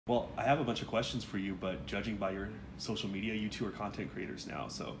Well, I have a bunch of questions for you, but judging by your social media, you two are content creators now,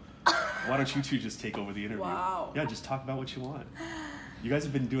 so why don't you two just take over the interview? Wow. Yeah, just talk about what you want. You guys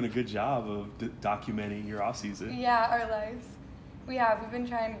have been doing a good job of documenting your off-season. Yeah, our lives. We have. We've been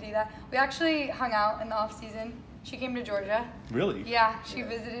trying to do that. We actually hung out in the off-season. She came to Georgia. Really? Yeah, she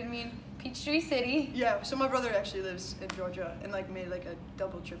visited me in Peachtree City. Yeah, so my brother actually lives in Georgia and like made like a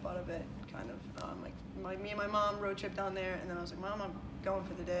double trip out of it, kind of. Me and my mom road trip down there, and then I was like, Mom, I'm going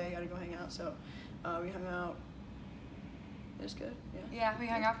for the day. I gotta go hang out. So we hung out. It was good. Yeah. Yeah, we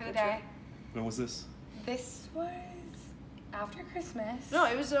hung out for the day. When was this? This was after Christmas. No,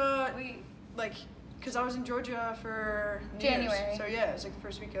 it was because I was in Georgia for New January. Year's. So yeah, it was like the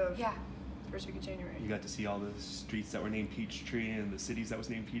first week of January. You got to see all the streets that were named Peachtree and the cities that was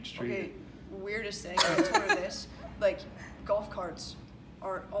named Peachtree. Okay, weirdest thing, I told her this, like golf carts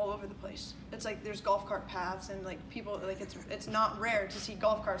are all over the place. It's like there's golf cart paths and like people, like it's not rare to see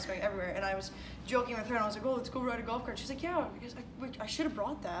golf carts going everywhere. And I was joking with her and I was like, oh, let's go ride a golf cart. She's like, yeah, because I should have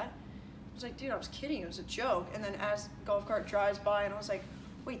brought that. I was like, dude, I was kidding. It was a joke. And then as golf cart drives by and I was like,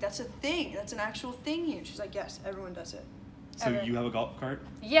 wait, that's a thing. That's an actual thing here. She's like, yes, everyone does it. So you have a golf cart?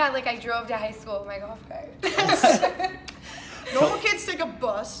 Yeah, like I drove to high school with my golf cart. Normal kids take a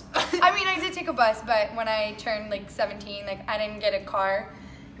bus. I mean, I did take a bus, but when I turned like 17, like I didn't get a car.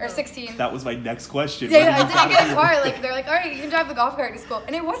 Or 16. That was my next question. Yeah, I didn't get a car. Like they're like, all right, you can drive the golf cart to school.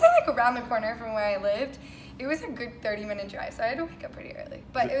 And it wasn't like around the corner from where I lived. It was a good 30-minute drive, so I had to wake up pretty early.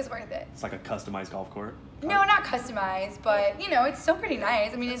 But it was worth it. It's like a customized golf court? No, not customized, but, you know, it's still pretty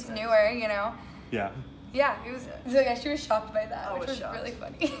nice. I mean, it's newer, you know. Yeah. Yeah, it was. So yeah, she was shocked by that, which was shocked. really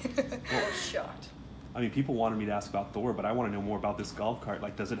funny. I was shocked. I mean, people wanted me to ask about Thor, but I want to know more about this golf cart.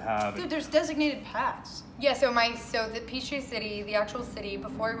 Like, does it have... Dude, there's designated paths. Yeah, so the Peachtree City, the actual city,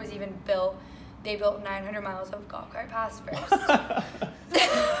 before it was even built, they built 900 miles of golf cart paths first.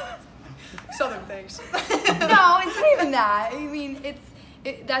 Southern things. No, it's not even that. I mean,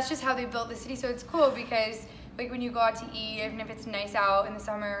 that's just how they built the city. So it's cool because, like, when you go out to eat, even if it's nice out in the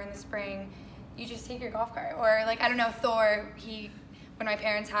summer or in the spring, you just take your golf cart. Or, like, I don't know, Thor, when my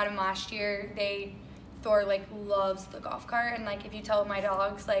parents had him last year, Thor, like, loves the golf cart, and, like, if you tell my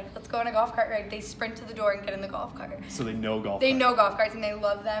dogs, like, let's go on a golf cart ride, they sprint to the door and get in the golf cart. So they know golf carts. They know golf carts, and they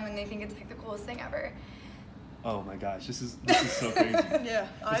love them, and they think it's, like, the coolest thing ever. Oh, my gosh. This is so crazy. Yeah.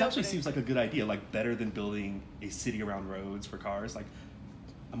 This actually seems like a good idea, like, better than building a city around roads for cars, like,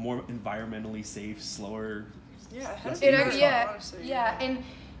 a more environmentally safe, slower... Yeah, yeah, and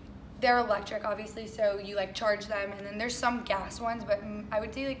they're electric, obviously, so you, like, charge them, and then there's some gas ones, but I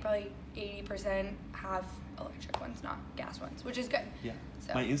would say, like, probably 80% have electric ones, not gas ones, which is good. Yeah.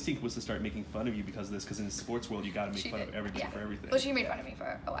 So. My instinct was to start making fun of you because of this, because in the sports world, you got to make fun of everything for everything. Well, she made fun of me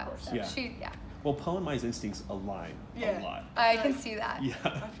for a while, so yeah. Well, Poe and my instincts align a lot. I can see that. Yeah.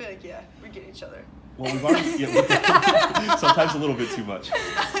 I feel like, we get each other. Well, we've already... sometimes a little bit too much.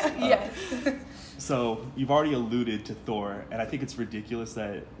 Yes. So, you've already alluded to Thor, and I think it's ridiculous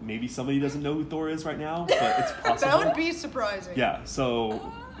that maybe somebody doesn't know who Thor is right now, but it's possible. That would be surprising. Yeah,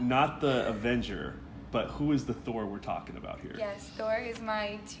 so not the Avenger, but who is the Thor we're talking about here? Yes, Thor is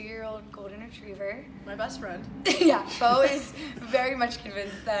my 2-year-old golden retriever. My best friend. Yeah, Bo is very much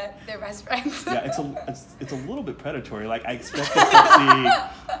convinced that they're best friends. Yeah, it's a little bit predatory. Like, I expected to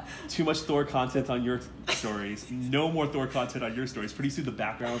see too much Thor content on your stories, no more Thor content on your stories. Pretty soon the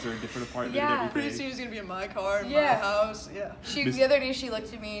backgrounds are a different apartment and everything. Pretty soon he's going to be in my car, in my house. Yeah. The other day she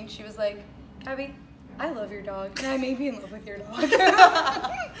looked at me and she was like, Gabby, I love your dog, and I may be in love with your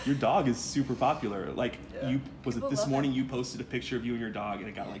dog. Your dog is super popular. Like, People this morning you posted a picture of you and your dog, and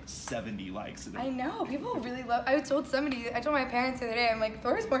it got like 70 likes. I know, people really love. I told my parents the other day, I'm like,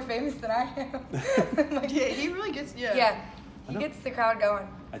 Thor's more famous than I am. Like, yeah, he really gets. Yeah, he gets the crowd going.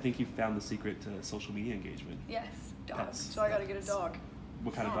 I think you found the secret to social media engagement. Yes, dogs. So I got to get a dog.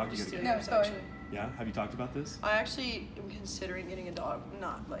 What kind of dog are you gonna get? No, sorry. Yeah, have you talked about this? I actually am considering getting a dog,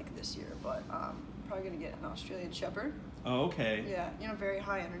 not like this year, but probably gonna get an Australian Shepherd. Oh, okay. Yeah, very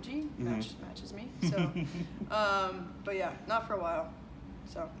high energy, matches me. So, but yeah, not for a while.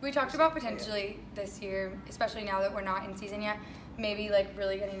 So we talked about potentially this year, especially now that we're not in season yet, maybe like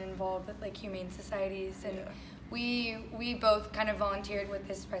really getting involved with like humane societies, and we both kind of volunteered with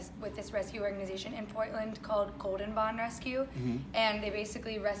this rescue organization in Portland called Golden Bond Rescue, and they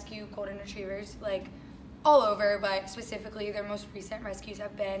basically rescue golden retrievers like all over, but specifically their most recent rescues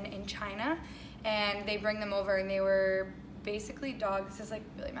have been in China, and they bring them over, and they were basically dogs. This is like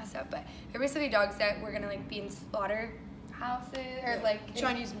really messed up, but they're basically dogs that were gonna like be in slaughterhouses or like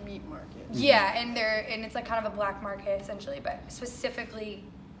Chinese meat market. Yeah, and it's like kind of a black market essentially, but specifically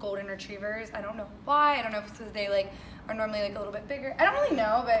golden retrievers. I don't know why. I don't know if it's because they like are normally like a little bit bigger. I don't really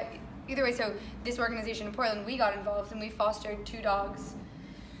know, but either way, so this organization in Portland, we got involved and we fostered 2 dogs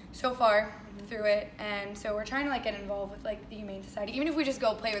so far through it, and so we're trying to like get involved with like the Humane Society, even if we just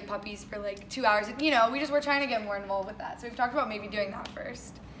go play with puppies for like 2 hours, you know, we're trying to get more involved with that. So we've talked about maybe doing that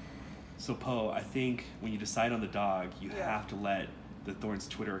first. So Po, I think when you decide on the dog, you have to let the Thorns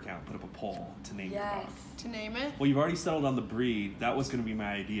Twitter account put up a poll to name your dog. To name it? Well, you've already settled on the breed. That was going to be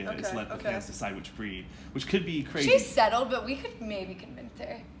my idea, is let the fans decide which breed, which could be crazy. She's settled, but we could maybe convince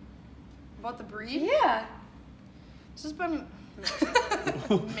her. About the breed? Yeah. This has been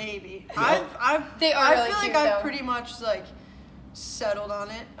maybe. They are I really feel cute, like I've though. pretty much like settled on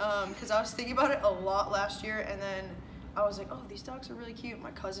it because I was thinking about it a lot last year, and then I was like, oh, these dogs are really cute.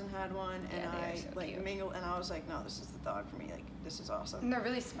 My cousin had one, and I so like cute. mingled, and I was like, no, this is the dog for me. Like, this is awesome. And they're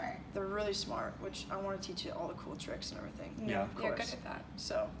really smart. They're really smart, which I want to teach it all the cool tricks and everything. Yeah, of They're course. good at that.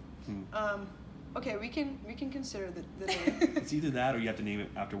 So, okay, we can consider the name. It's either that or you have to name it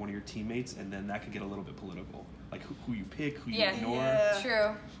after one of your teammates, and then that could get a little bit political. Like who you pick, who you ignore. Yeah.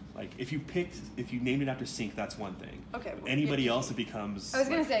 True. Like if you named it after Sync, that's one thing. Okay. Well, Anybody else, it becomes. I was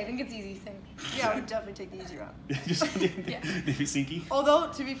gonna say, I think it's easy thing. Yeah, I would definitely take the easy route. Just name it Syncy. Although,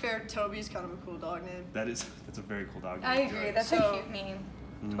 to be fair, Toby's kind of a cool dog name. That's a very cool dog. I agree. That's a cute name.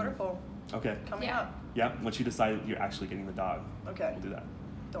 Twitter poll Okay. coming up. Yeah. Once you decide you're actually getting the dog, Okay. we'll do that.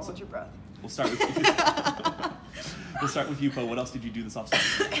 Don't hold your breath. We'll start with you. We'll start with you, Po. What else did you do this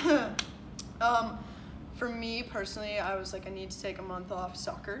offseason? For me personally, I was like, I need to take a month off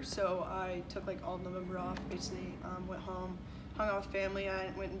soccer, so I took like all November off. Basically, went home, hung out with family.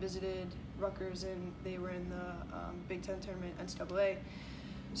 I went and visited Rutgers, and they were in the Big Ten tournament, NCAA.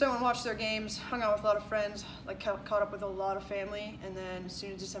 So I went and watched their games, hung out with a lot of friends, like caught up with a lot of family, and then as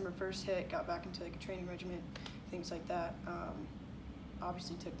soon as December 1st hit, got back into like a training regiment, things like that.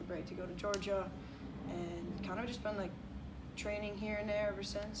 Obviously took the break to go to Georgia, and kind of just been like training here and there ever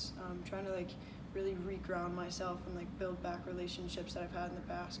since. Trying to like really reground myself and like build back relationships that I've had in the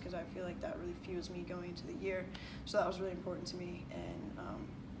past, because I feel like that really fuels me going into the year. So that was really important to me, and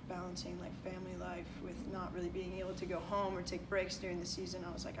balancing like family life with not really being able to go home or take breaks during the season.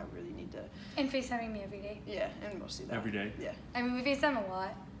 I was like, I really need to. And FaceTiming me every day. Yeah, and mostly that. Every day? Yeah. I mean, we FaceTime a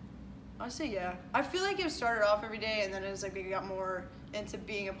lot. I'd say yeah. I feel like it started off every day, and then as like we got more into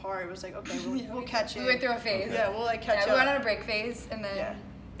being apart, it was like, okay, we'll catch it. We went through a phase. Okay. Yeah, we'll like catch up. We went on a break phase, and then. Yeah,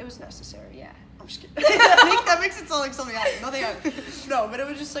 it was necessary. Yeah. I'm just kidding. That makes it sound like something happened. Nothing happened. No, but it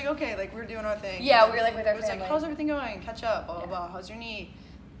was just like, okay, like we're doing our thing. Yeah, we were like with our It was family. like, how's everything going? Catch up, blah, blah, blah. How's your knee?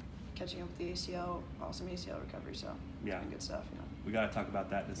 Catching up with the ACL, awesome ACL recovery, so Yeah. doing good stuff, you know. We got to talk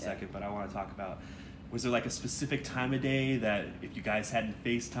about that in a second, but I want to talk about, was there like a specific time of day that if you guys hadn't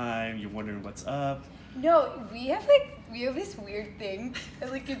FaceTime, you're wondering what's up? No, we have this weird thing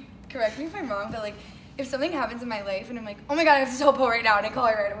that like, correct me if I'm wrong, but like if something happens in my life and I'm like, oh my god, I have to tell Po right now, and I call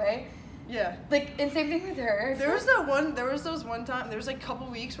her right away. Yeah. Like, and same thing with her. There was those one time, there was like a couple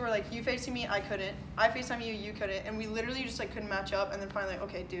weeks where like you FaceTime me, I couldn't. I FaceTime you, you couldn't. And we literally just like couldn't match up, and then finally like,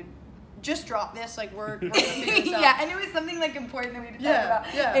 okay, dude, just drop this, like we're gonna figure this out. Yeah, and it was something like important that we had to talk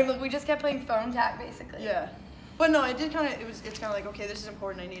about. Yeah. And we just kept playing phone tag basically. Yeah. But no, it did kind of, it's kind of like, okay, this is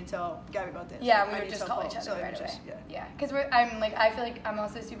important, I need to tell Gabby about this. Yeah, I we would need to just tell call Paul. each other So it right was away. just- Yeah, because I feel like I'm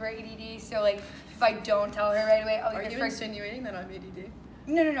also super ADD, so like if I don't tell her right away, I'll Are either you insinuating that I'm ADD?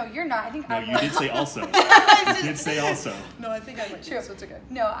 No, you're not. I think No, I'm you more- did say also. You did say also. No, I think I might be, True. so it's okay.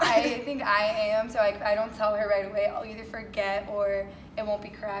 No, I think I am. So like, if I don't tell her right away, I'll either forget or it won't be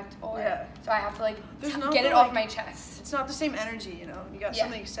correct, or so I have to like There's get it off my chest. It's not the same energy, you know. You got Yeah.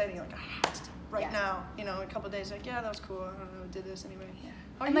 something exciting, you're like, right Yeah. now, you know. In a couple of days, like, yeah, that was cool. I don't know, did this anyway. Yeah.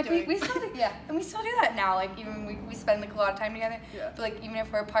 How are And you like doing? we still do, and we still do that now. Like even we spend like a lot of time together. Yeah. But like even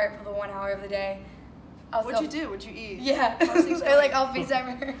if we're apart for the 1 hour of the day, I'll What'd you still, do? What'd you eat? Yeah. How's things Or like going? I'll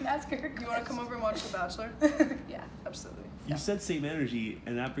FaceTime her and ask her. You want to come over and watch The Bachelor? Yeah. Absolutely. You said same energy,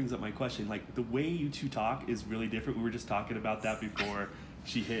 and that brings up my question. Like, the way you two talk is really different. We were just talking about that before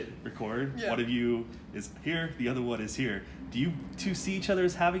she hit record. Yeah. One of you is here, the other one is here. Do you two see each other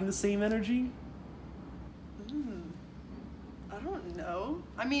as having the same energy? I don't know.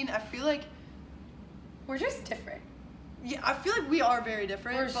 I mean, I feel like, We're just different. yeah, I feel like we are very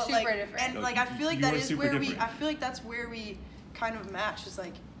different. We're but super like, different. And No, like, I feel like you that are is super where we, different. I feel like that's where we kind of match, is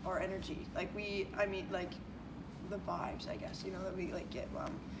like our energy. Like I mean, like the vibes, I guess, you know, that we like get,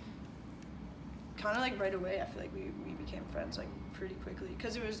 kind of like right away. I feel like we became friends like pretty quickly,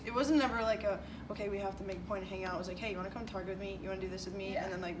 because it wasn't never like a, okay, we have to make a point to hang out. It was like, hey, you want to come Target with me? You want to do this with me? Yeah.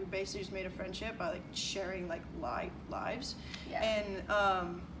 And then like we basically just made a friendship by like sharing like lives. Yeah.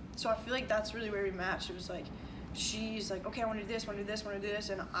 And so I feel like that's really where we matched. It was like, she's like, okay, I want to do this, want to do this, want to do this,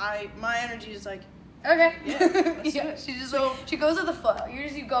 and my energy is like, Okay. Yeah, She just like, she goes with the flow.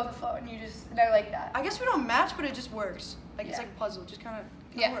 You go with the flow, and I like that. I guess we don't match, but it just works. Like it's Yeah. like a puzzle, it just kind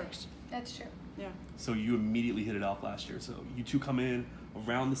of works. That's true. Yeah. So you immediately hit it off last year. So you two come in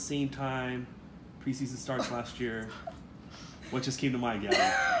around the same time. Preseason starts last year. What just came to mind, Gabby?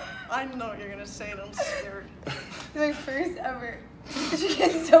 I know what you're gonna say, and I'm scared. My first ever. She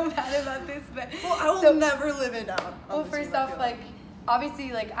gets so mad about this, but Well, I will never live it down. Well, first off, like,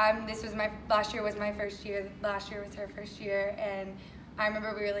 obviously, like, last year was my first year. Last year was her first year, and I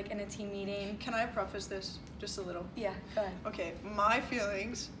remember we were like in a team meeting. Can I preface this just a little? Yeah, go ahead. Okay, my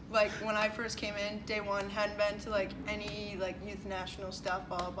feelings, like when I first came in, day one, hadn't been to like any like youth national stuff,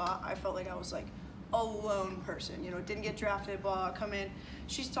 blah, blah, blah. I felt like I was like a lone person, you know, didn't get drafted, blah, come in.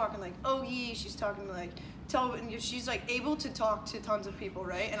 She's talking like, oh, yeah, she's talking like, she's like able to talk to tons of people,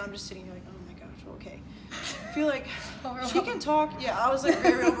 right? And I'm just sitting here like, oh my gosh, well, okay. I feel like she can talk. Yeah, I was like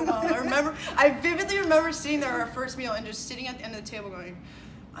very overwhelmed. I vividly remember sitting there at our first meal and just sitting at the end of the table going,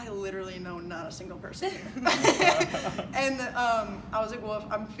 I literally know not a single person here. And I was like, well,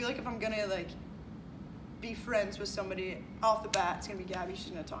 I feel like if I'm gonna like be friends with somebody off the bat, it's gonna be Gabby.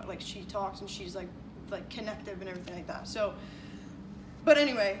 She's gonna talk, like she talks and she's like connective and everything like that. So, but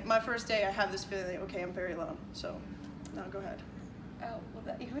anyway, my first day, I have this feeling like, okay, I'm very alone. So, now go ahead. Oh,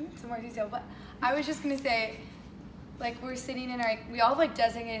 well, you went into some more detail, but I was just gonna say, like, we're sitting in we all have like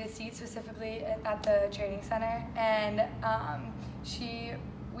designated seats specifically at the training center, and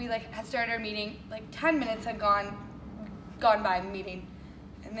we like had started our meeting, like 10 minutes had gone by the meeting,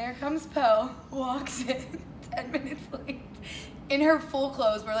 and there comes Po, walks in 10 minutes late, in her full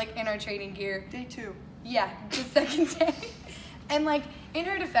clothes. We're like in our training gear. Day two. Yeah, the second day. And like, in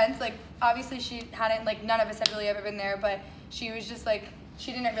her defense, like, obviously she hadn't, like, none of us had really ever been there, but she was just like,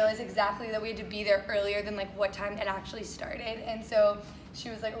 she didn't realize exactly that we had to be there earlier than like what time it actually started. And so she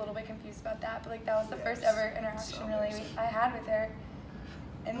was like a little bit confused about that, but like that was the first ever interaction I had with her.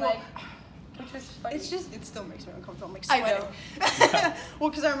 And like, which was funny. It's just, it still makes me uncomfortable. I'm like I sweating. know. Well,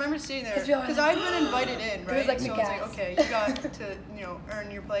 because I remember sitting there, because I'd been invited in, right? It was like so the it's gas. like, okay, you got to, you know, earn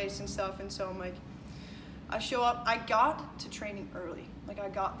your place and stuff. And so I'm like, I show up, I got to training early. Like I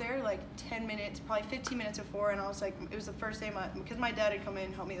got there like 10 minutes, probably 15 minutes before, and I was like, it was the first day because my dad had come in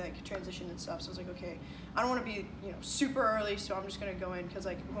and helped me like transition and stuff. So I was like, okay, I don't want to be, you know, super early, so I'm just gonna go in because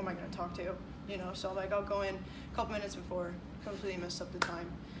like, who am I gonna talk to, you know? So like, I'll go in a couple minutes before, completely messed up the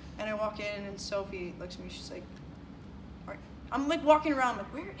time, and I walk in and Sophie looks at me, she's like, all right. I'm like walking around,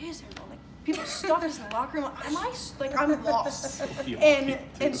 like, where is everyone? Like, people's stuff is in the locker room. Like, I'm lost.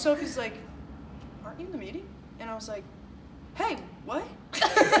 And Sophie's like, aren't you in the meeting? And I was like, hey, what?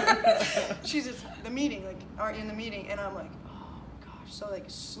 She's just, the meeting, like, aren't you in the meeting? And I'm like, oh gosh. So like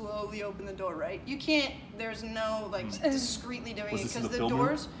slowly open the door, right? You can't, there's no like discreetly doing it because the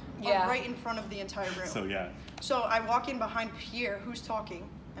doors are right in front of the entire room. So yeah. So I walk in behind Pierre, who's talking,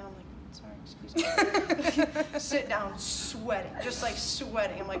 and I'm like, sorry, excuse me. Sit down, sweating, just like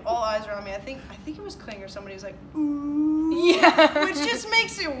sweating. I'm like, all eyes are on me. I think it was Kling or somebody was like, ooh. Yeah. Which just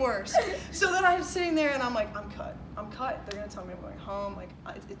makes it worse. So then I'm sitting there and I'm like, I'm cut. They're gonna tell me I'm going home. Like,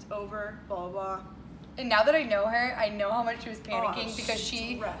 it's over, blah, blah, blah. And now that I know her, I know how much she was panicking because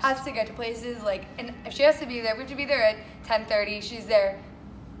she has to get to places, like, and if she has to be there, we have to be there at 10:30. She's there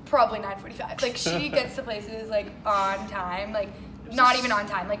probably 9:45. Like, she gets to places, like, on time, like, not even on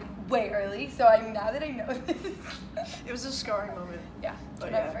time, like, way early. So now that I know this. It was a scarring moment. Yeah.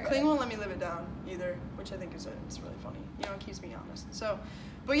 But yeah, Kling won't let me live it down either, which I think is it's really funny. You know, it keeps me honest. So,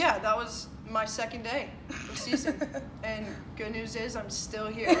 but yeah, that was my second day of season. And good news is I'm still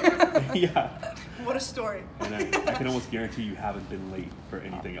here. Yeah. What a story. And I can almost guarantee you haven't been late for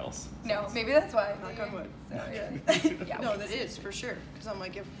anything else. No, maybe that's why. Knock on wood. So, yeah. No, that is for sure. Because I'm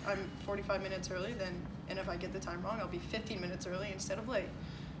like, if I'm 45 minutes early, and if I get the time wrong, I'll be 15 minutes early instead of late.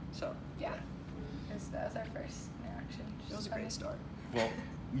 So yeah. That was our first interaction. It was a great start. Well,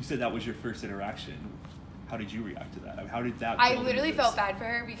 you said that was your first interaction. How did you react to that? I mean, how did that? I literally felt bad for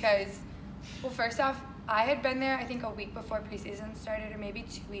her because, well, first off, I had been there I think a week before preseason started, or maybe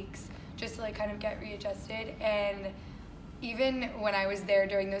 2 weeks, just to like kind of get readjusted. And even when I was there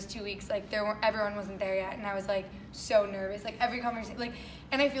during those 2 weeks, like everyone wasn't there yet, and I was like so nervous. Like every conversation, like,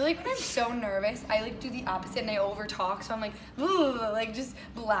 and I feel like when I'm so nervous, I like do the opposite and I overtalk. So I'm like just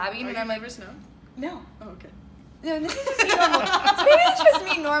blabbing, and I'm like, nervous now? No. Oh, okay. No, this is just me normal. Maybe it's just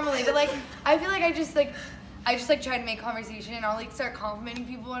me normally, but like I feel like I just try to make conversation, and I'll like start complimenting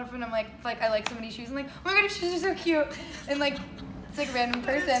people, and I'm like I like somebody's shoes, and like, oh my god, your shoes are so cute, and like it's like a random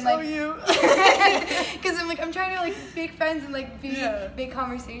person, so like you. Because I'm trying to like make friends and like make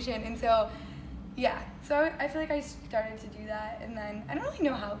conversation, and so Yeah, so I feel like I started to do that, and then I don't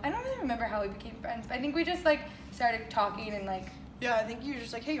really remember how we became friends, but I think we just like started talking and like. Yeah, I think you were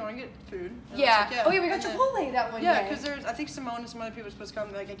just like, hey, you want to get food? And Yeah. Like, yeah. Oh yeah, we got Chipotle that one day. Yeah, because I think Simone and some other people were supposed to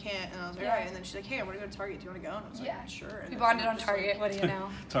come, like, I can't, and I was like, Yeah. all right, and then she's like, hey, I want to go to Target, do you want to go? And I was like, Yeah. sure. And We then bonded were on just Target, like, what do you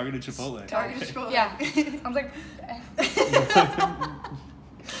know? Target and Chipotle. Target and Chipotle. Yeah. I was like,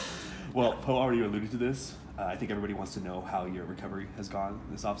 Well, Po already alluded to this. I think everybody wants to know how your recovery has gone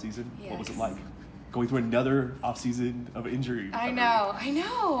this offseason. What was it Yes. like? Going through another offseason of injury recovery. I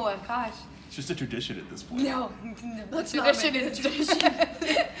know, gosh. It's just a tradition at this point. No, Let's the not tradition make is it a tradition.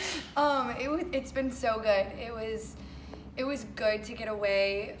 It's been so good. It was good to get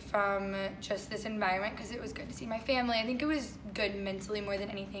away from just this environment because it was good to see my family. I think it was good mentally more than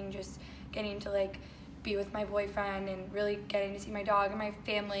anything, just getting to like be with my boyfriend and really getting to see my dog and my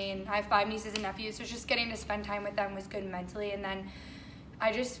family. And I have 5 nieces and nephews, so just getting to spend time with them was good mentally. And then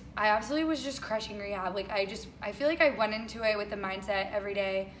I absolutely was just crushing rehab. Like I feel like I went into it with the mindset every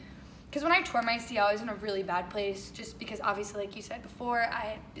day. Because when I tore my ACL, I was in a really bad place just because obviously, like you said before,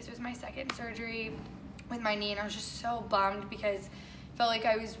 this was my second surgery with my knee, and I was just so bummed because I felt like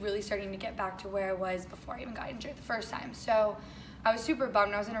I was really starting to get back to where I was before I even got injured the first time. So I was super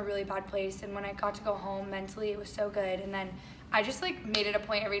bummed. I was in a really bad place, and when I got to go home mentally, it was so good. And then I just like made it a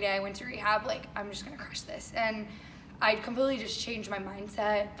point every day I went to rehab, like I'm just gonna crush this. And I completely just changed my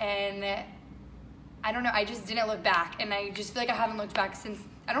mindset, and I don't know, I just didn't look back, and I just feel like I haven't looked back since.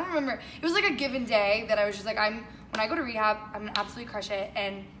 I don't remember. It was like a given day that I was just like, when I go to rehab, I'm gonna absolutely crush it,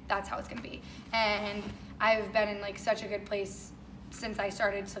 and that's how it's gonna be. And I've been in like such a good place since I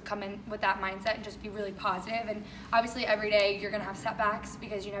started to come in with that mindset and just be really positive. And obviously every day you're gonna have setbacks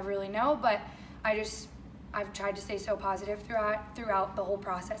because you never really know, but I've tried to stay so positive throughout the whole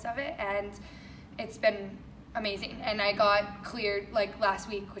process of it, and it's been amazing. And I got cleared like last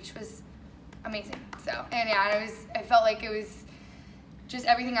week, which was amazing. So, and yeah, I felt like it was just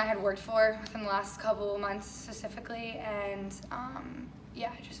everything I had worked for within the last couple of months specifically, and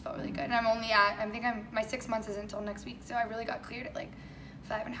yeah, it just felt really good. And my 6 months isn't until next week, so I really got cleared at like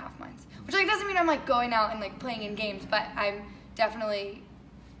 5.5 months, which like doesn't mean I'm like going out and like playing in games, but I'm definitely,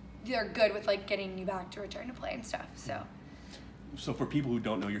 they're good with like getting you back to return to play and stuff. So for people who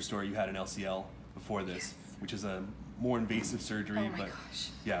don't know your story, you had an LCL before this, yes. which is a more invasive surgery, Oh my but gosh.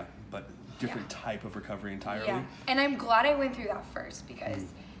 yeah, but different type of recovery entirely. Yeah, and I'm glad I went through that first because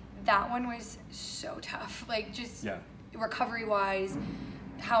that one was so tough. Like just recovery-wise,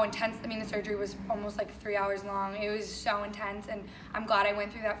 how intense. I mean, the surgery was almost like 3 hours long. It was so intense, and I'm glad I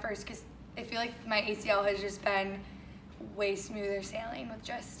went through that first because I feel like my ACL has just been way smoother sailing with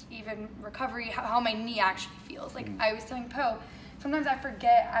just even recovery, how my knee actually feels. Like I was telling Po, sometimes I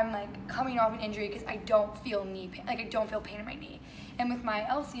forget I'm like coming off an injury because I don't feel knee pain. Like I don't feel pain in my knee. And with my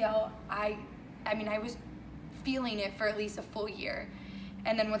LCL, I was feeling it for at least a full year.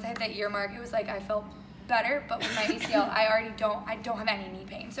 And then once I hit that year mark, it was like I felt better, but with my ACL, I don't have any knee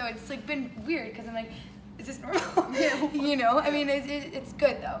pain. So it's like been weird because I'm like, is this normal? You know? I mean, it's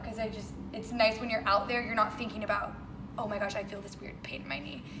good though because it's nice when you're out there, you're not thinking about, oh my gosh, I feel this weird pain in my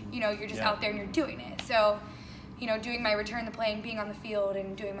knee. You know, you're just out there and you're doing it. So, you know, doing my return to playing, being on the field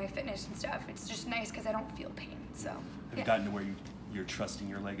and doing my fitness and stuff, it's just nice because I don't feel pain. So Have you gotten to where you're trusting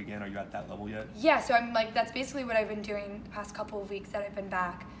your leg again? Are you at that level yet? Yeah, so I'm like, that's basically what I've been doing the past couple of weeks that I've been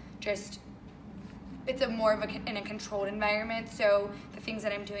back. Just, it's more of in a controlled environment. So the things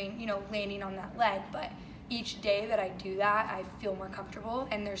that I'm doing, you know, landing on that leg, but each day that I do that, I feel more comfortable,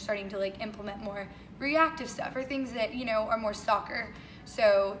 and they're starting to like implement more reactive stuff or things that, you know, are more soccer.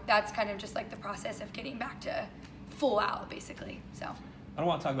 So that's kind of just like the process of getting back to full out basically. So I don't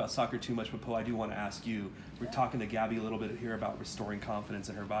want to talk about soccer too much, but Po, I do want to ask you, we're talking to Gabby a little bit here about restoring confidence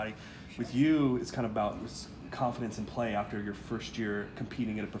in her body. With you, it's kind of about confidence in play after your first year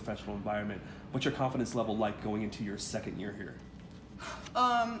competing in a professional environment. What's your confidence level like going into your second year here?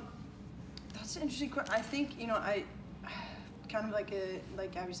 That's an interesting question. I think, you know, I kind of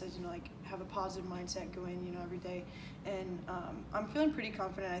like Gabby says, you know, like have a positive mindset going, you know, every day. And I'm feeling pretty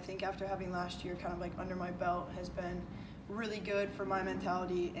confident. I think after having last year kind of like under my belt has been really good for my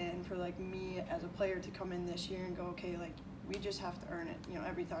mentality and for like me as a player to come in this year and go, okay, like we just have to earn it, you know,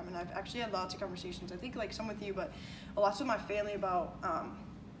 every time. And I've actually had lots of conversations, I think like some with you, but lots with my family about,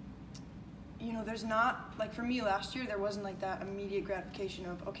 you know, there's not, like for me last year, there wasn't like that immediate gratification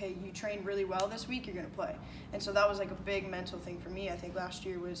of, okay, you trained really well this week, you're gonna play. And so that was like a big mental thing for me. I think last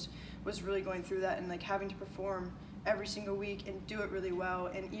year was really going through that and like having to perform every single week and do it really well.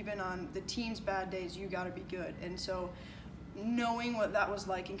 And even on the team's bad days, you gotta be good. And so knowing what that was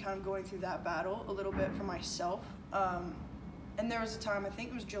like and kind of going through that battle a little bit for myself, And there was a time, I think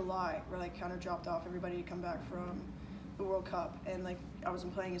it was July, where like kind of dropped off. Everybody had come back from the World Cup, and like I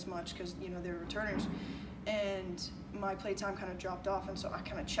wasn't playing as much because you know they were returners, and my play time kind of dropped off, and so I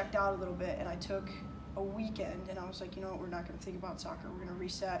kind of checked out a little bit, and I took a weekend, and I was like, you know what, we're not going to think about soccer. We're going to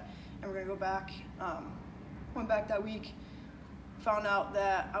reset, and we're going to go back. Went back that week, found out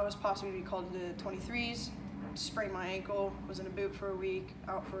that I was possibly going to be called to 23s, sprained my ankle, was in a boot for a week,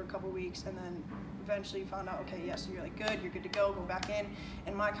 out for a couple weeks, and then eventually found out, okay, yes, you're like good, you're good to go back in,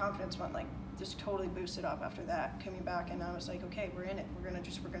 and my confidence went like just totally boosted up after that, coming back, and I was like, okay, we're in it, we're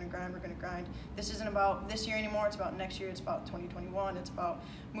gonna grind. This isn't about this year anymore, it's about next year, it's about 2021, it's about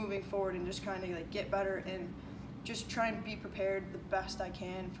moving forward and just trying to like get better and just trying to be prepared the best I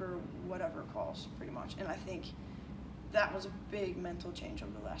can for whatever calls, pretty much. And I think that was a big mental change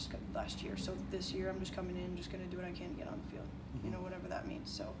over the last year. So this year I'm just coming in, just gonna do what I can to get on the field, you know, whatever that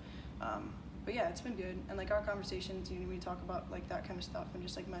means. So, but yeah, it's been good. And like our conversations, you know, we talk about like that kind of stuff, and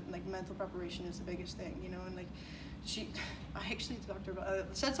just like mental preparation is the biggest thing, you know. And like I actually talked to her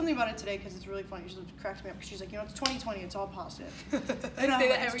about, said something about it today because it's really funny. She cracks me up because she's like, you know, it's 2020, it's all positive. And I'm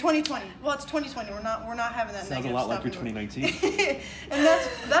like, it's 2020. Well, it's 2020. We're not having that. Sounds negative a lot stuff like your 2019. And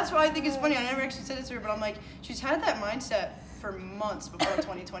that's why I think it's funny. I never actually said it to her, but I'm like, she's had that mindset for months before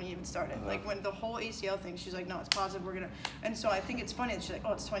 2020 even started. Like when the whole ACL thing, she's like, no, it's positive. We're gonna. And so I think it's funny that she's like,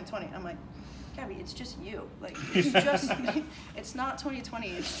 oh, it's 2020. I'm like, Gabby, it's just you. Like, it's just, it's not 2020.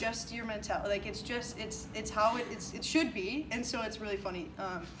 It's just your mentality. Like, it's how it should be. And so it's really funny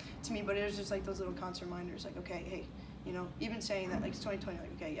to me. But it was just like those little constant reminders. Like, okay, hey, you know, even saying that like it's 2020.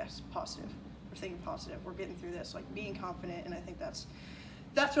 Like, okay, yes, positive. We're thinking positive. We're getting through this. Like being confident. And I think that's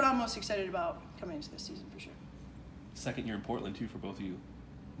what I'm most excited about coming into this season for sure. Second year in Portland too for both of you.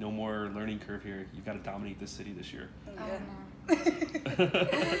 No more learning curve here. You've got to dominate this city this year. Yeah.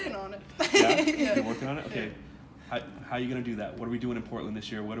 Working on it. Yeah? You're working on it? Okay. How are you going to do that? What are we doing in Portland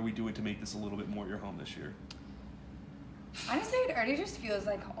this year? What are we doing to make this a little bit more your home this year? Honestly, it already just feels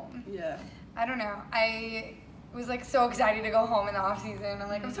like home. Yeah. I don't know. I was like so excited to go home in the off season. I'm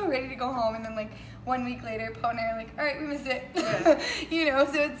like, I'm so ready to go home. And then like 1 week later, Po and I are like, all right, we missed it. Yeah. You know,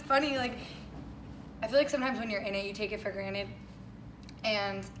 so it's funny. Like, I feel like sometimes when you're in it, you take it for granted.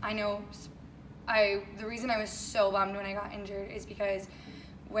 And I know the reason I was so bummed when I got injured is because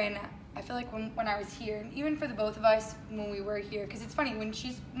when I I was here, and even for the both of us when we were here, because it's funny when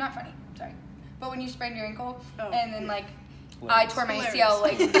but when you sprain your ankle and then like I tore my ACL,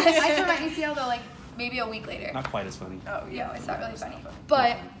 like I tore my ACL though like maybe a week later. Not quite as funny. Oh yeah, no, it's not really funny.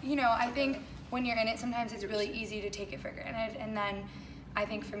 But you know, I think when you're in it, sometimes it's really easy to take it for granted. And then I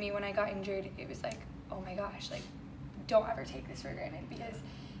think for me when I got injured, it was like, oh my gosh, like don't ever take this for granted because.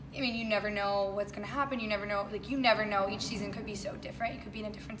 I mean, you never know what's going to happen. You never know. Like, you never know. Each season could be so different. You could be in a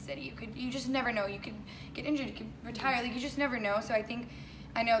different city. You just never know. You could get injured. You could retire. Like, you just never know. So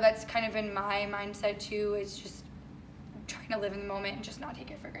I know that's kind of in my mindset, too, is just trying to live in the moment and just not take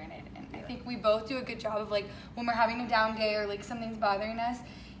it for granted. And I think we both do a good job of, like, when we're having a down day or, like, something's bothering us,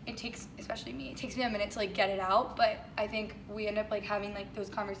 it takes, especially me, it takes me a minute to, like, get it out. But I think we end up, like, having, like, those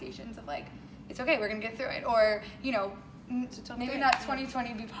conversations of, like, it's okay. We're going to get through it. Or, you know, maybe not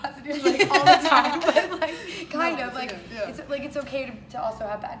 2020 be positive like all the time, but like kind of like it's okay to also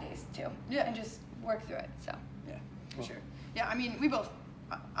have bad days too. Yeah. And just work through it. So yeah, for sure. Yeah, I mean we both.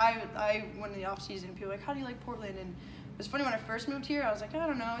 I went in the off season. People were like, how do you like Portland? And it was funny when I first moved here. I was like, I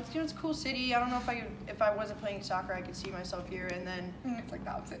don't know. It's it's a cool city. I don't know if I wasn't playing soccer, I could see myself here. And then it's like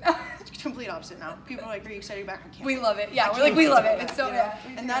the opposite now. It's complete opposite now. People are like, are you excited to be back? I can't. We love it. Yeah, we're like we love it. It's so yeah.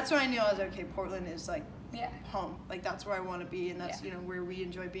 And that's when I knew I was like, okay, Portland is like. Yeah. Home, like that's where I want to be, and that's you know where we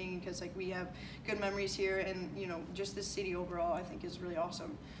enjoy being because like we have good memories here, and you know just this city overall I think is really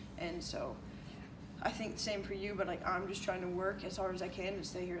awesome, and so I think the same for you. But like I'm just trying to work as hard as I can and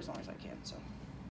stay here as long as I can. So.